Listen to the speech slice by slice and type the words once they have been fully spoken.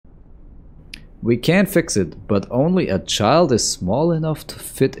We can fix it, but only a child is small enough to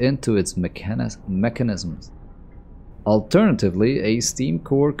fit into its mechanisms. Alternatively, a steam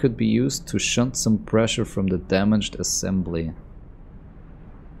core could be used to shunt some pressure from the damaged assembly.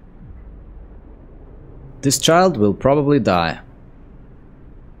 This child will probably die.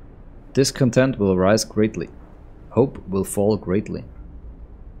 Discontent will rise greatly. Hope will fall greatly.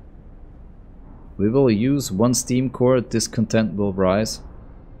 We will use one steam core, discontent will rise.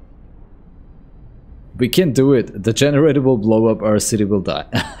 We can do it. The generator will blow up, our city will die.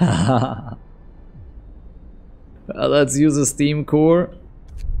 Let's use a steam core.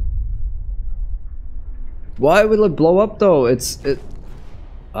 Why will it blow up though?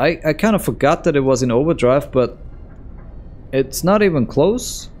 I kind of forgot that it was in overdrive, but it's not even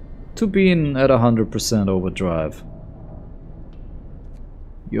close to being at 100% overdrive.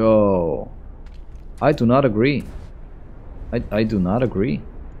 Yo, I do not agree. I do not agree.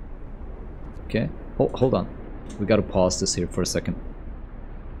 Okay, hold on. We gotta pause this here for a second.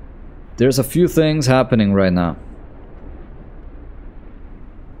 There's a few things happening right now.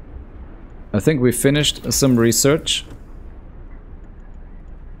 I think we finished some research.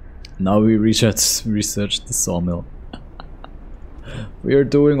 Now we research the sawmill. We are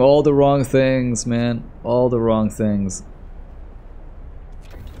doing all the wrong things, man. All the wrong things.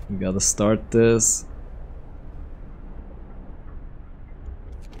 We gotta start this.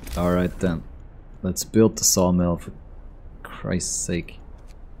 Alright then. Let's build the sawmill, for Christ's sake.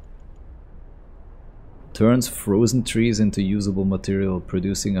 Turns frozen trees into usable material,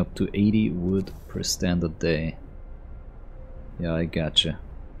 producing up to 80 wood per standard day. Yeah, I gotcha.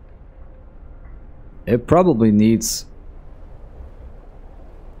 It probably needs...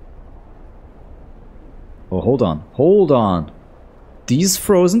 Oh, hold on. Hold on. These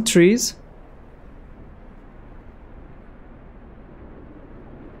frozen trees?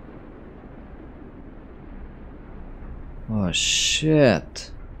 Oh,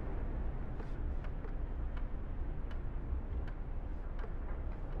 shit.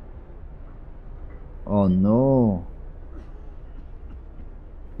 Oh, no.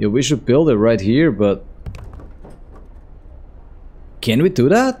 Yeah, we should build it right here, but... Can we do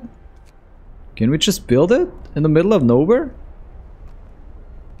that? Can we just build it in the middle of nowhere?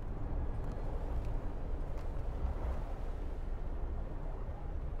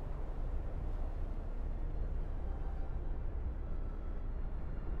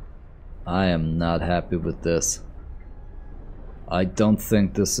 I am not happy with this. I don't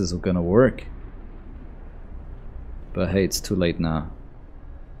think this is gonna work. But hey, it's too late now.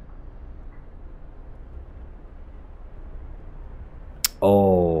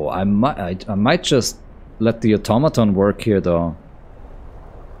 Oh, I might just let the automaton work here though.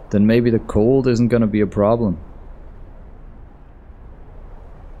 Then maybe the cold isn't gonna be a problem.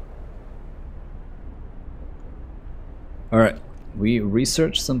 Alright, we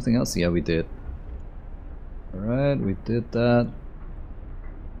researched something else? Yeah, we did. Alright, we did that.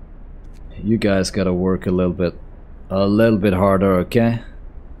 You guys gotta work a little bit harder, okay?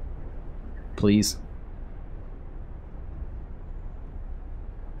 Please.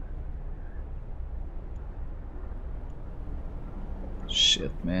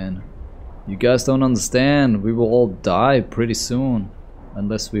 Shit, man. You guys don't understand. We will all die pretty soon.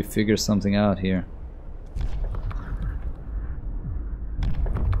 Unless we figure something out here.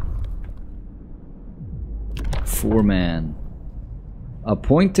 Foreman.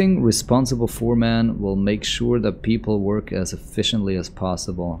 Appointing responsible foreman will make sure that people work as efficiently as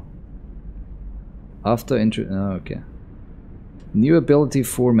possible. After okay. New ability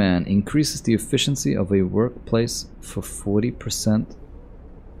foreman increases the efficiency of a workplace for 40%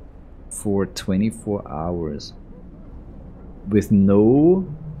 for 24 hours. With no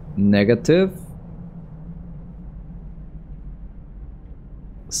negative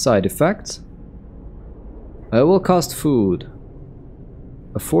side effects. It will cost food.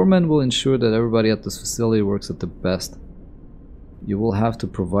 A foreman will ensure that everybody at this facility works at the best. You will have to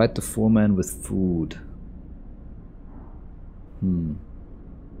provide the foreman with food.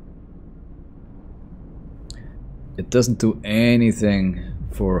 It doesn't do anything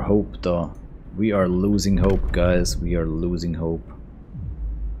for hope though. We are losing hope, guys. We are losing hope.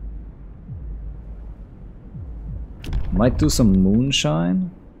 Might do some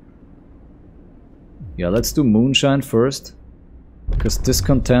moonshine. Yeah, let's do moonshine first. Because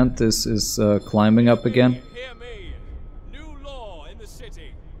discontent is climbing up again. New law in the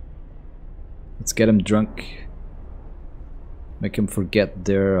city. Let's get him drunk. Make him forget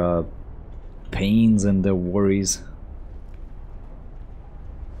their pains and their worries.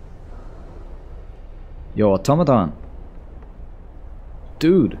 Yo, automaton.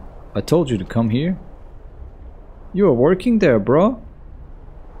 Dude, I told you to come here. You are working there, bro.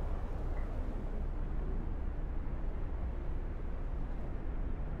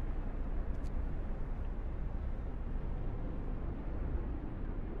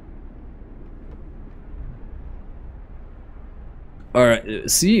 Alright,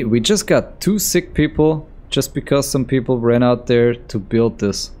 see, we just got 2 sick people just because some people ran out there to build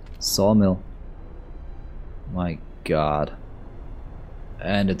this sawmill. My god.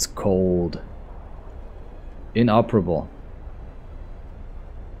 And it's cold. Inoperable.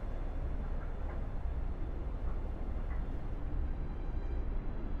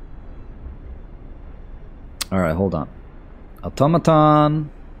 Alright, hold on.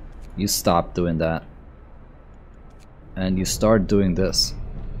 Automaton, you stop doing that. And you start doing this.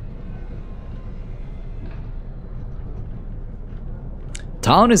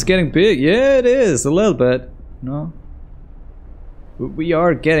 Town is getting big. Yeah, it is, a little bit. No? We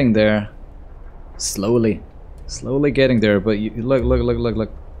are getting there. Slowly. Slowly getting there, but you,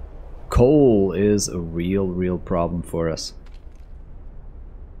 look. Coal is a real problem for us.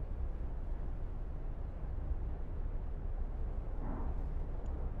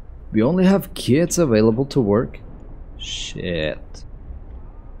 We only have kids available to work. Shit.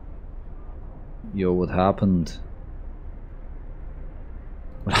 Yo, what happened?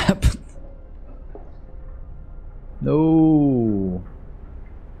 What happened? No.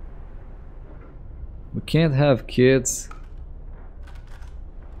 We can't have kids.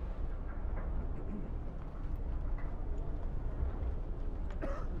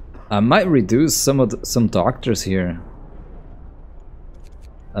 I might reduce some doctors here.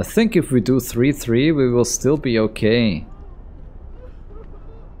 I think if we do 3-3 we will still be okay.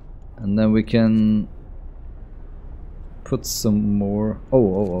 And then we can put some more...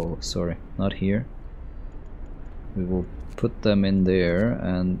 Oh, sorry, not here. We will put them in there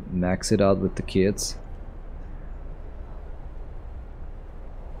and max it out with the kids.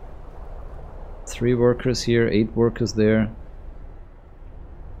 3 workers here, 8 workers there.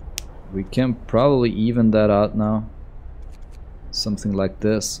 We can probably even that out now. Something like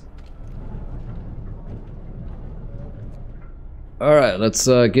this. Alright, let's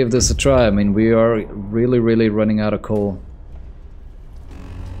give this a try. I mean, we are really running out of coal.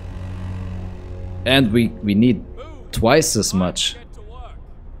 And we need twice as much.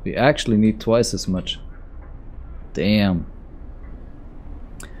 We actually need twice as much. Damn.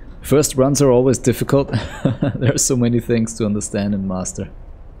 First runs are always difficult. There are so many things to understand and master.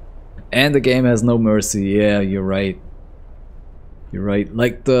 And the game has no mercy. Yeah, you're right. You're right.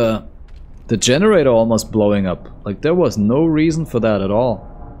 Like the generator almost blowing up. Like there was no reason for that at all.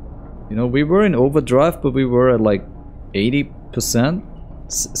 You know, we were in overdrive, but we were at like 80%,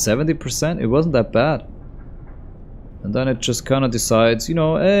 70%. It wasn't that bad. And then it just kind of decides, you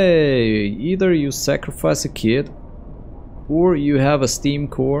know, hey, either you sacrifice a kid, or you have a steam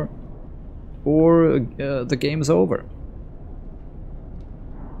core, or the game's over.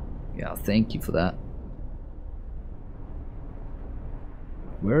 Yeah, thank you for that.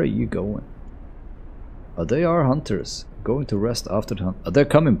 Where are you going? Oh, they are hunters. Going to rest after the hunt. Oh, they're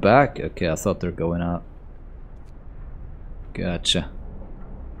coming back. Okay, I thought they're going out. Gotcha.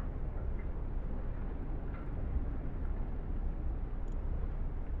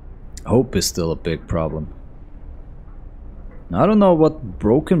 Hope is still a big problem. I don't know what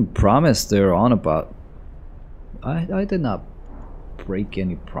broken promise they're on about. I did not break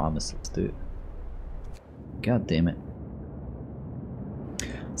any promises, dude. God damn it.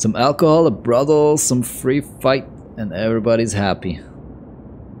 Some alcohol, a brothel, some free fight, and everybody's happy.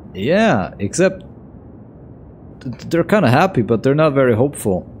 Yeah, except they're kind of happy, but they're not very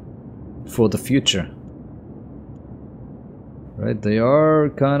hopeful for the future. Right, they are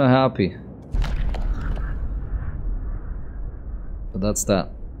kind of happy. But that's that.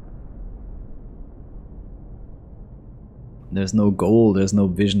 There's no goal, there's no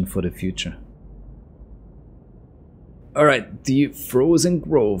vision for the future. Alright, the frozen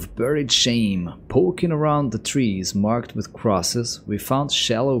grove, buried shame. Poking around the trees marked with crosses, we found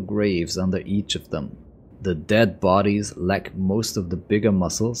shallow graves under each of them. The dead bodies lack most of the bigger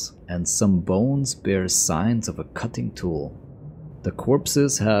muscles, and some bones bear signs of a cutting tool. The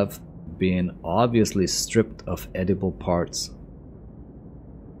corpses have been obviously stripped of edible parts.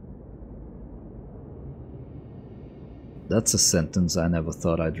 That's a sentence I never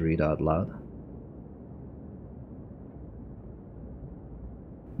thought I'd read out loud.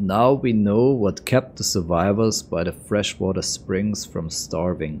 Now we know what kept the survivors by the freshwater springs from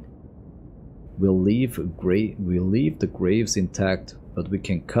starving. We'll leave the graves intact, but we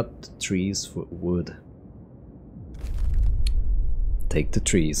can cut the trees for wood. Take the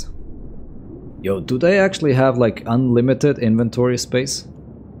trees. Yo, do they actually have like unlimited inventory space?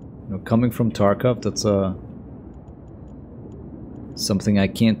 You know, coming from Tarkov, that's something I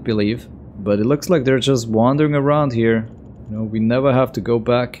can't believe. But it looks like they're just wandering around here. You know, we never have to go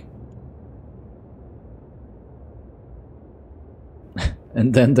back.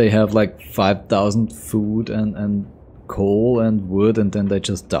 And then they have like 5,000 food and coal and wood, and then they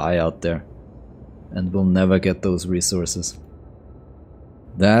just die out there. And we'll never get those resources.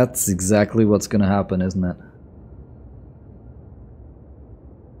 That's exactly what's gonna happen, isn't it?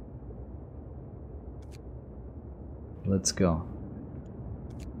 Let's go.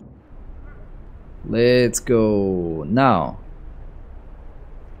 Let's go now.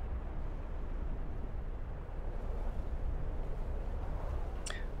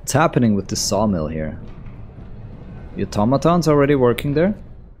 What's happening with the sawmill here? The automaton's already working there?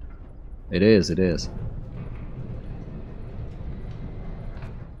 It is, it is.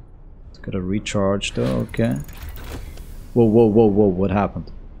 It's gotta recharge though, okay. Whoa, whoa, whoa, whoa, what happened?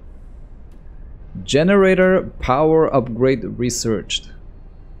 Generator power upgrade researched.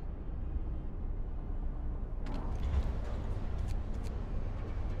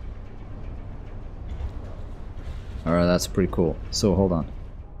 Alright, that's pretty cool. So hold on.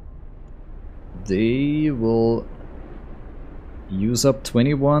 They will use up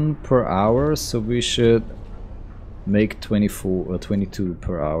 21 per hour, so we should make 24 or 22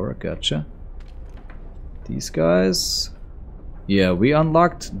 per hour. Gotcha. These guys, yeah, we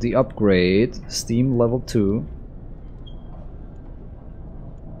unlocked the upgrade, Steam level 2.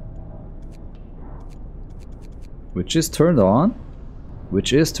 Which is turned on?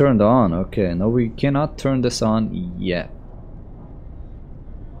 Which is turned on, okay. No, we cannot turn this on yet.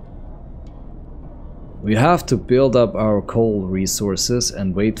 We have to build up our coal resources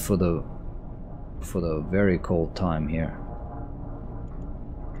and wait for the very cold time here.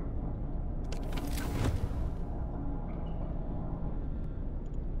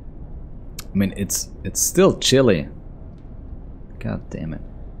 I mean, it's still chilly. God damn it.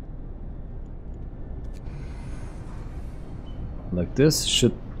 Like this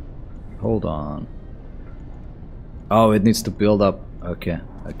should... Hold on. Oh, it needs to build up. Okay,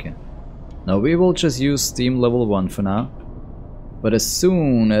 okay. Now we will just use Steam level 1 for now. But as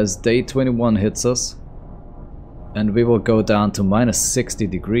soon as day 21 hits us, and we will go down to minus 60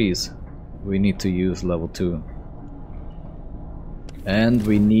 degrees, we need to use level 2. And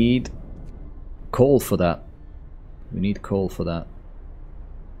we need coal for that. We need coal for that.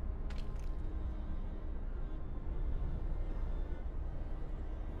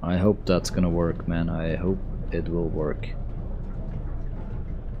 I hope that's gonna work, man. I hope it will work.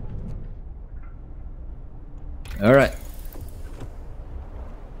 Alright.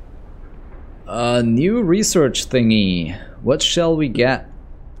 A new research thingy. What shall we get?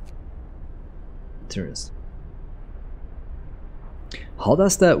 Interesting. How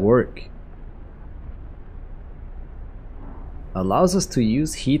does that work? Allows us to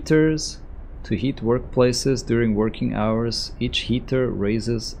use heaters to heat workplaces during working hours. Each heater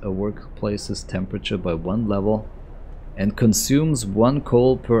raises a workplace's temperature by 1 level and consumes 1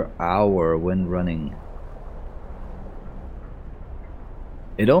 coal per hour when running.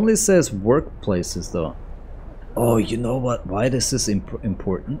 It only says workplaces though. Oh, you know what? Why this is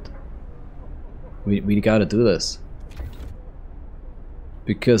important? We gotta do this.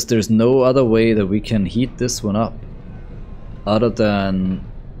 Because there's no other way that we can heat this one up other than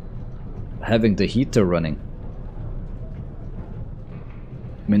having the heater running.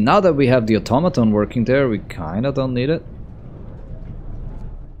 I mean, now that we have the automaton working there, we kinda don't need it.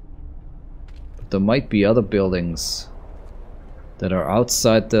 But there might be other buildings that are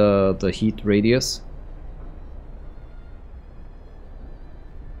outside the heat radius.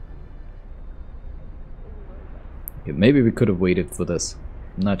 Okay, maybe we could have waited for this.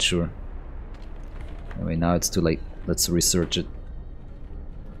 I'm not sure. Anyway, now it's too late. Let's research it.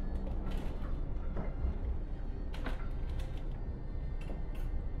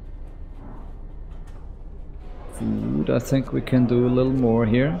 Food, I think we can do a little more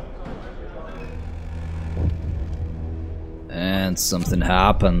here. And something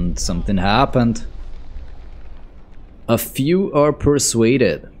happened. Something happened. A few are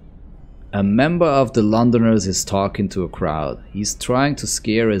persuaded. A member of the Londoners is talking to a crowd. He's trying to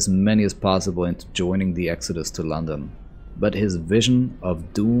scare as many as possible into joining the exodus to London. But his vision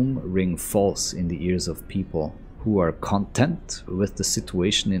of doom ring false in the ears of people who are content with the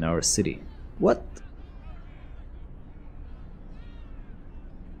situation in our city. What?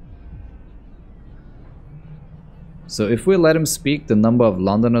 So if we let him speak, the number of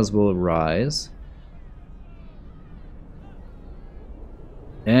Londoners will rise.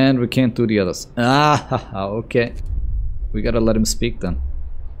 And we can't do the others. Ah, okay. We gotta let him speak then.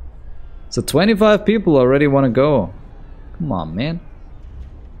 So 25 people already want to go. Come on, man.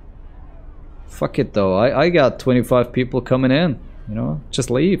 Fuck it though. I got 25 people coming in. You know, just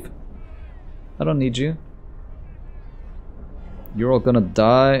leave. I don't need you. You're all gonna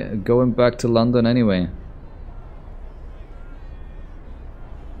die going back to London anyway.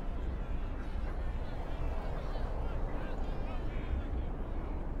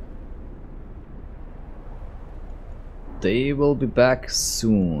 They will be back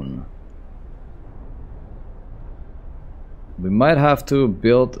soon. We might have to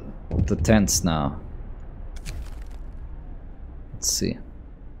build the tents now. Let's see.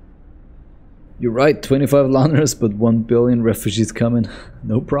 You're right, 25 Londoners, but 1 billion refugees coming.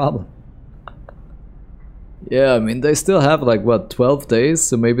 No problem. Yeah, I mean, they still have like, what, 12 days?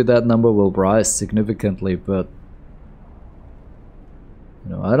 So maybe that number will rise significantly, but...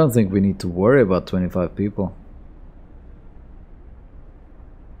 You know, I don't think we need to worry about 25 people.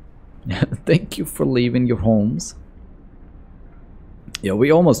 Thank you for leaving your homes. Yeah,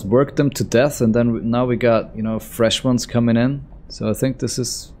 we almost worked them to death, and then now we got, you know, fresh ones coming in. So I think this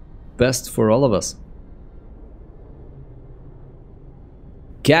is best for all of us.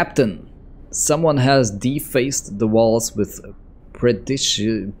 Captain, someone has defaced the walls with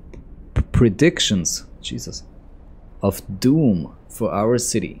predictions, Jesus, of doom for our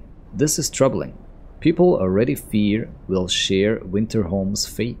city. This is troubling. People already fear we'll share Winterholm's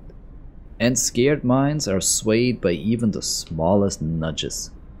fate. And scared minds are swayed by even the smallest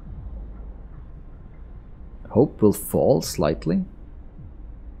nudges. Hope will fall slightly.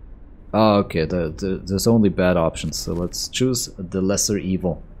 Oh, okay, there's only bad options, so let's choose the lesser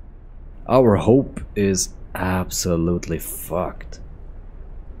evil. Our hope is absolutely fucked.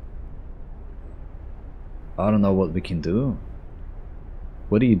 I don't know what we can do.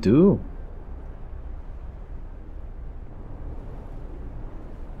 What do you do?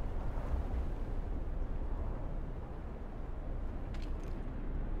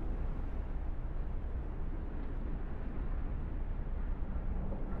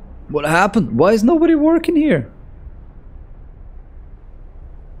 What happened? Why is nobody working here?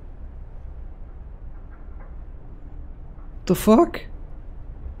 The fuck?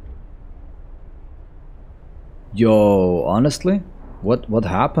 Yo, honestly? What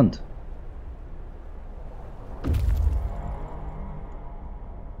happened?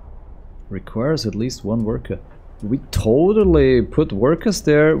 Requires at least 1 worker. We totally put workers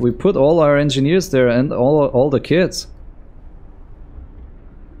there. We put all our engineers there and all the kids.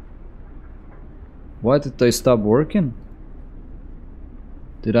 Why did they stop working?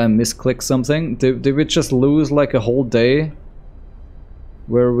 Did I misclick something? Did we just lose like a whole day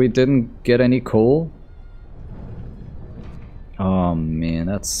where we didn't get any coal? Oh man,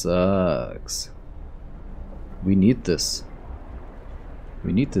 that sucks. We need this.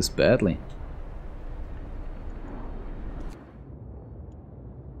 We need this badly.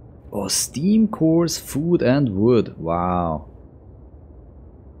 Oh, steam cores, food and wood. Wow.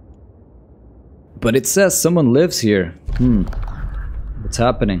 But it says someone lives here. What's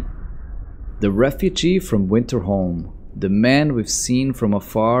happening? The refugee from Winterholm. The man we've seen from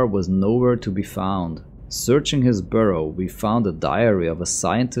afar was nowhere to be found. Searching his burrow, we found a diary of a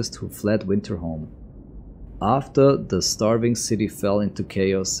scientist who fled Winterholm. After the starving city fell into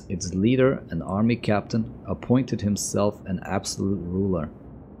chaos, its leader, an army captain, appointed himself an absolute ruler.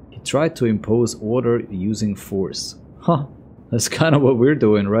 He tried to impose order using force. Huh, that's kind of what we're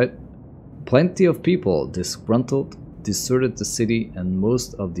doing, right? Plenty of people, disgruntled, deserted the city, and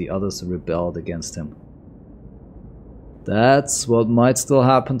most of the others rebelled against him. That's what might still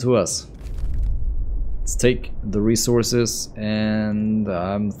happen to us. Let's take the resources, and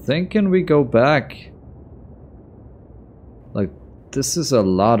I'm thinking we go back. Like, this is a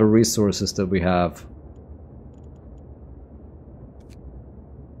lot of resources that we have.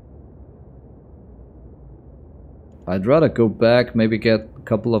 I'd rather go back, maybe get a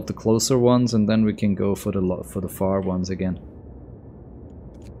couple of the closer ones, and then we can go for the far ones again.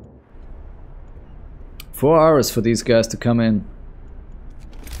 4 hours for these guys to come in.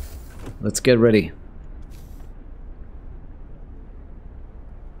 Let's get ready.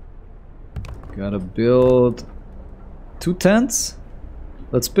 Gotta build 2 tents?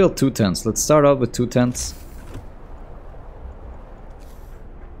 Let's build 2 tents. Let's start out with 2 tents.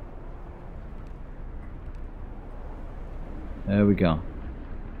 There we go.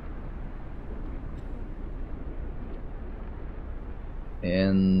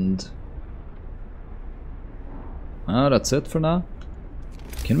 And... oh, that's it for now.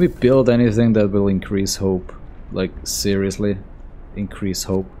 Can we build anything that will increase hope? Like, seriously? increase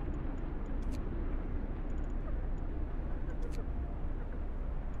hope.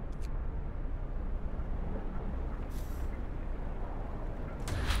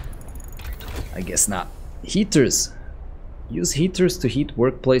 I guess not. Heaters. Use heaters to heat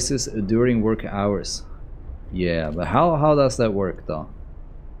workplaces during work hours. Yeah, but how does that work though?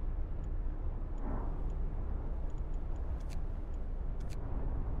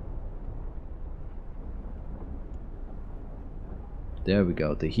 There we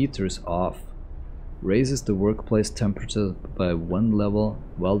go. The heater's off. Raises the workplace temperature by 1 level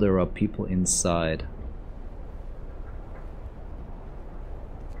while there are people inside.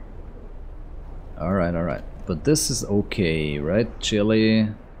 Alright, alright. But this is okay, right? Chilly.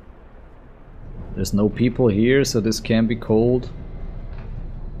 There's no people here, so this can be cold.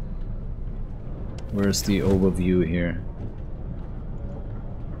 Where's the overview here?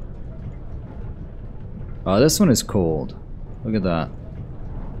 Oh, this one is cold. Look at that.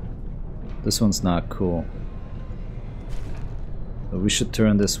 This one's not cool. But we should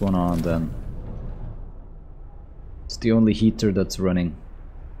turn this one on then. It's the only heater that's running.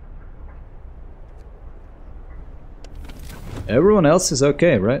 Everyone else is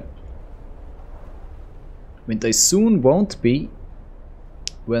okay, right? I mean, they soon won't be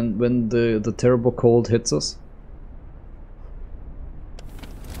when the terrible cold hits us.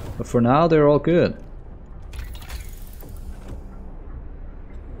 But for now, they're all good.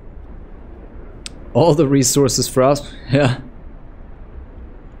 All the resources for us, yeah.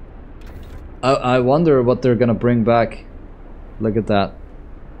 I wonder what they're gonna bring back. Look at that.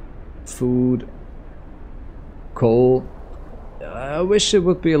 Food. Coal. I wish it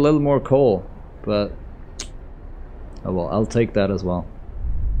would be a little more coal, but oh well, I'll take that as well.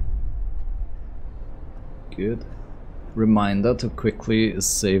 Good. Reminder to quickly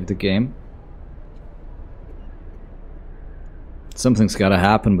save the game. Something's gotta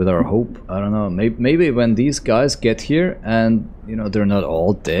happen with our hope. I don't know. Maybe when these guys get here and, you know, they're not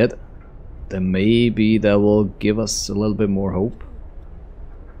all dead, then maybe that will give us a little bit more hope.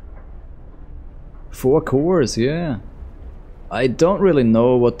 4 cores, yeah. I don't really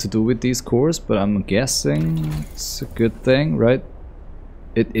know what to do with these cores, but I'm guessing it's a good thing, right?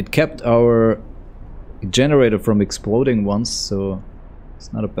 It kept our generator from exploding once, so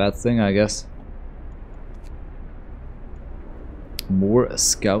it's not a bad thing, I guess. More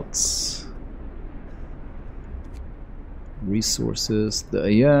scouts. Resources.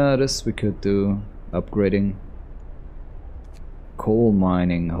 Yeah, this we could do. Upgrading. Coal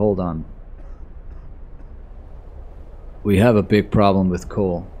mining. Hold on. We have a big problem with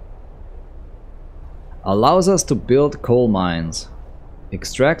coal. Allows us to build coal mines.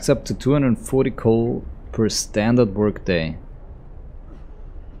 Extracts up to 240 coal per standard workday.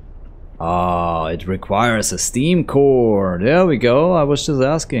 Ah, it requires a steam core. There we go, I was just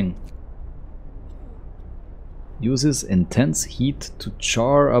asking. Uses intense heat to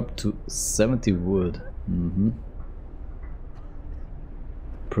char up to 70 wood.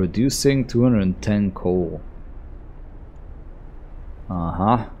 Producing 210 coal.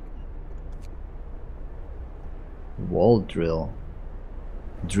 Wall drill.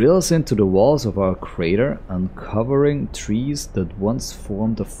 Drills into the walls of our crater, uncovering trees that once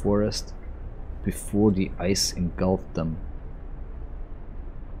formed a forest before the ice engulfed them.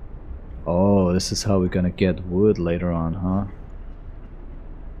 Oh, this is how we're gonna get wood later on, huh?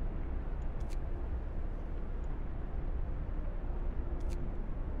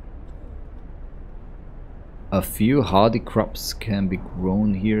 A few hardy crops can be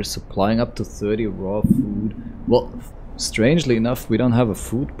grown here, supplying up to 30 raw food. Well, strangely enough, we don't have a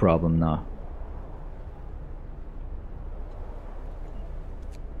food problem now.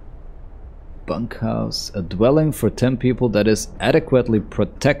 Bunkhouse, a dwelling for 10 people that is adequately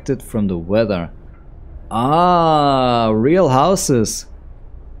protected from the weather. Ah, real houses.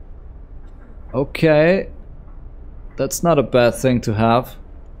 Okay, that's not a bad thing to have.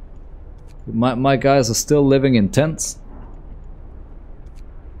 My guys are still living in tents.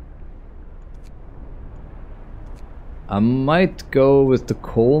 I might go with the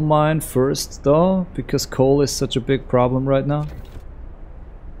coal mine first though, because coal is such a big problem right now.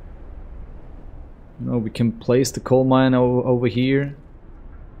 No, we can place the coal mine over here.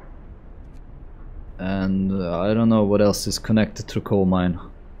 And I don't know what else is connected to the coal mine.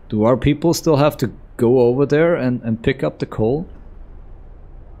 Do our people still have to go over there and pick up the coal?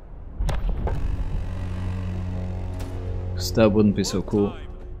 Because that wouldn't be so cool.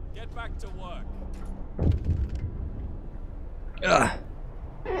 Get back to work.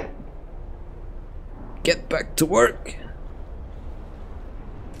 Get back to work.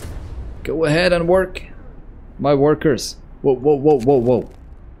 Go ahead and work, my workers. Whoa, whoa, whoa, whoa, whoa.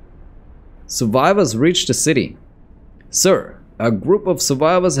 Survivors reached the city. Sir, a group of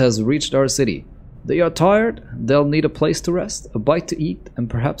survivors has reached our city. They are tired, they'll need a place to rest, a bite to eat, and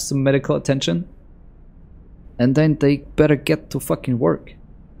perhaps some medical attention. And then they better get to fucking work.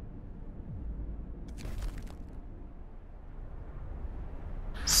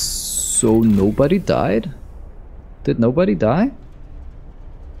 So nobody died? Did nobody die?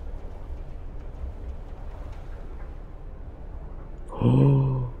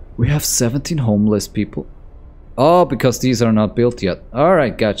 Oh, we have 17 homeless people. Oh, because these are not built yet.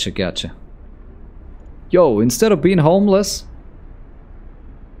 Alright, gotcha, gotcha. Yo, instead of being homeless,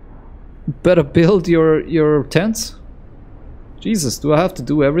 better build your tents. Jesus, do I have to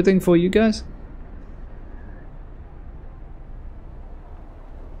do everything for you guys?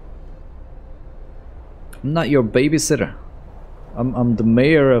 I'm not your babysitter. I'm the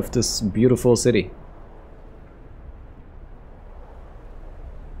mayor of this beautiful city.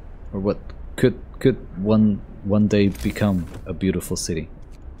 Or what could one day become a beautiful city.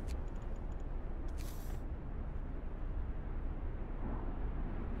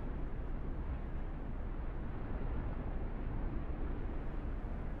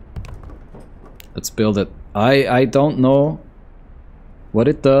 Let's build it. I don't know what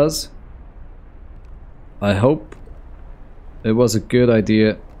it does. I hope it was a good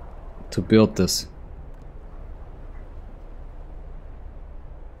idea to build this.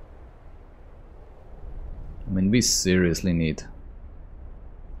 I mean, we seriously need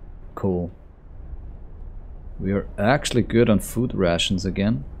coal. We are actually good on food rations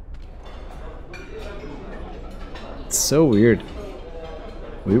again. It's so weird.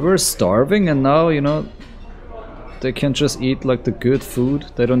 We were starving and now, you know, they can just eat like the good food.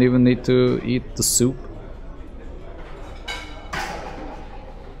 They don't even need to eat the soup.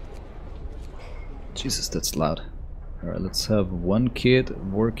 Jesus, that's loud. Alright, let's have one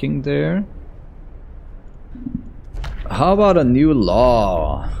kid working there. How about a new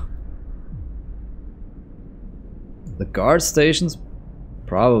law? The guard stations,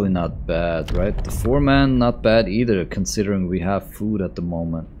 probably not bad, right? The foreman, not bad either, considering we have food at the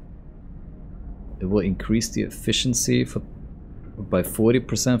moment. It will increase the efficiency by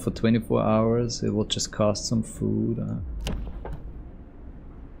 40% for 24 hours. It will just cost some food.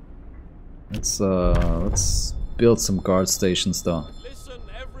 Let's build some guard stations though. Listen,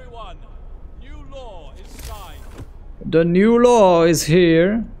 everyone. New law is signed. The new law is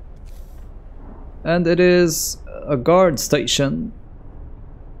here, and it is a guard station,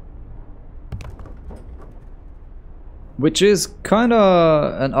 which is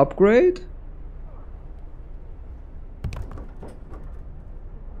kinda an upgrade.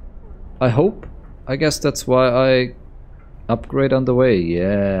 I hope. I guess that's why I upgrade on the way.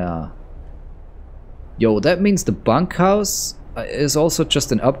 Yeah. Yo, that means the bunkhouse is also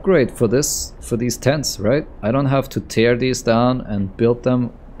just an upgrade for these tents, right? I don't have to tear these down and build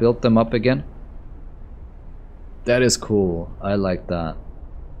them up again. That is cool. I like that.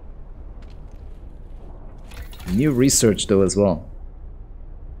 New research though as well.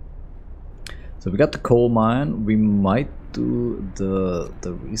 So we got the coal mine. We might do the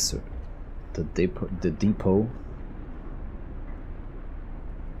research, the depot.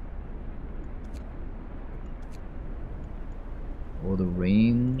 Or the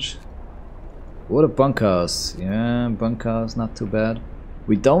range. Or the bunkhouse. Yeah, bunkhouse, not too bad.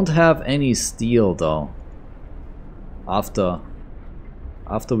 We don't have any steel though. After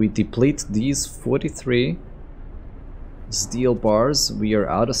we deplete these 43 steel bars, we are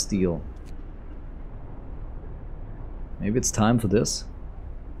out of steel. Maybe it's time for this.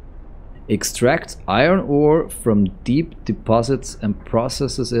 Extract iron ore from deep deposits and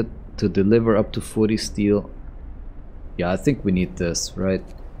processes it to deliver up to 40 steel. Yeah, I think we need this, right?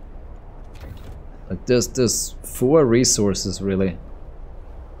 Like there's 4 resources really.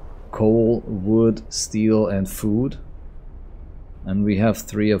 Coal, wood, steel and food. And we have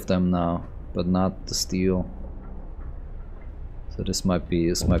 3 of them now, but not the steel. So this might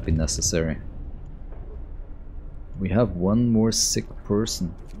be necessary. We have one more sick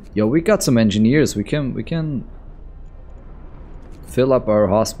person. Yo, we got some engineers. We can fill up our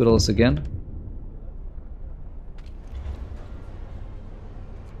hospitals again.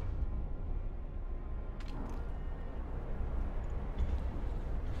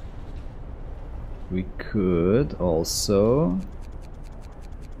 We could also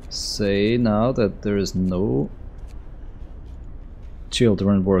say now that there is no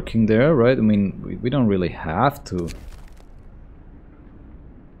children working there, right? I mean, we don't really have to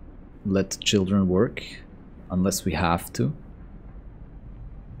let children work unless we have to.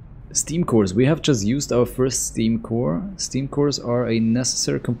 Steam cores. We have just used our first steam core. Steam cores are a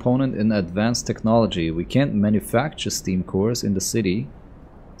necessary component in advanced technology. We can't manufacture steam cores in the city.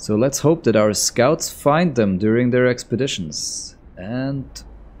 So let's hope that our scouts find them during their expeditions. And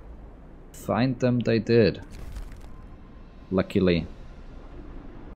find them they did. Luckily.